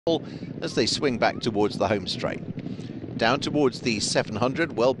as they swing back towards the home straight. Down towards the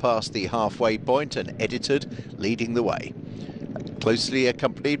 700, well past the halfway point, and Edited leading the way. Closely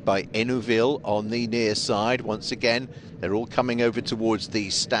accompanied by Enouville on the near side. Once again, they're all coming over towards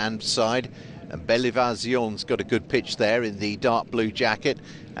the stand side. And Belle Evasion's got a good pitch there in the dark blue jacket.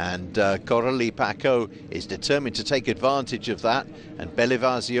 And Coralie Paco is determined to take advantage of that. And Belle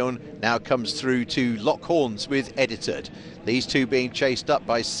Evasion now comes through to lock horns with Edited. These two being chased up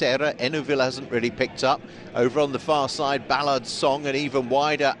by Serra. Enouville hasn't really picked up. Over on the far side, Ballad's Song, and even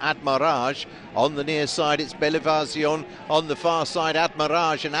wider, Merajj. On the near side, it's Belle Evasion. On the far side,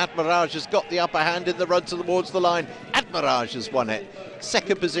 Merajj, and Merajj has got the upper hand in the run towards the line. Merajj has won it.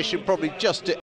 Second position, probably just